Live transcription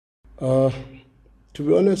Uh, to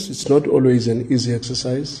be honest, it's not always an easy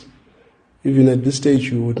exercise. Even at this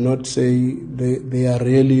stage, you would not say they are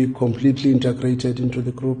really completely integrated into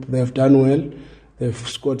the group. They have done well. They've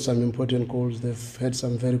scored some important goals. They've had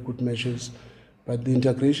some very good matches. But the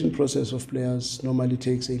integration process of players normally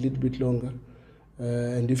takes a little bit longer.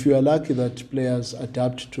 And if you are lucky that players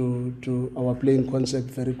adapt to our playing concept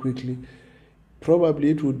very quickly, probably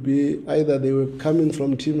it would be either they were coming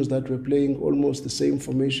from teams that were playing almost the same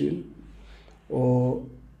formation, or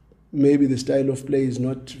maybe the style of play is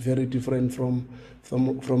not very different from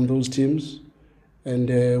those teams.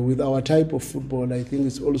 And with our type of football, I think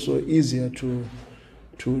it's also easier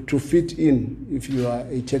to fit in if you are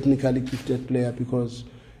a technically gifted player, because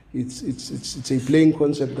it's a playing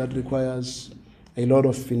concept that requires a lot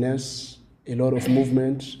of finesse, a lot of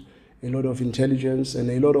movement, a lot of intelligence, and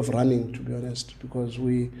a lot of running, to be honest, because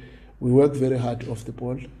we work very hard off the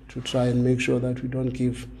ball to try and make sure that we don't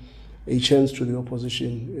give a chance to the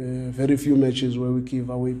opposition. Very few matches where we give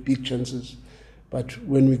away big chances, but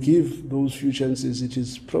when we give those few chances, it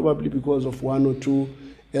is probably because of one or two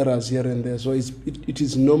errors here and there. So it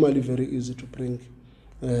is normally very easy to bring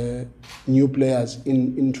new players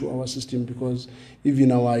into our system, because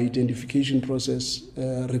even our identification process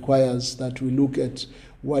requires that we look at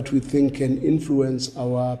what we think can influence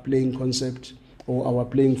our playing concept or our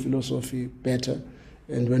playing philosophy better.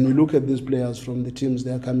 And when we look at these players from the teams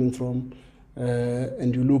they are coming from,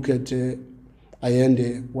 and you look at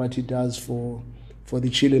Allende, what he does for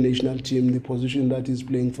the Chile national team, the position that he's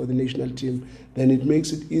playing for the national team, then it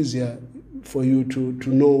makes it easier for you to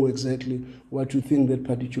know exactly what you think that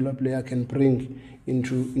particular player can bring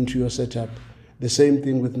into your setup. The same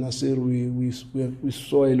thing with Nasir. We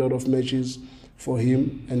saw a lot of matches for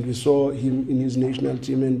him, and we saw him in his national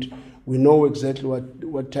team, and we know exactly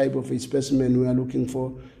what type of a specimen we are looking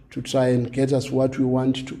for to try and get us what we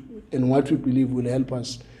want to and what we believe will help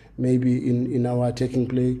us maybe in our attacking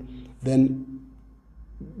play. Then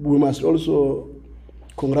we must also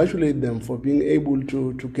congratulate them for being able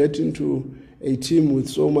to get into a team with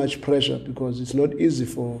so much pressure, because it's not easy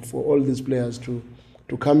for all these players to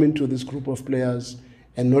come into this group of players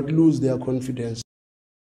and not lose their confidence.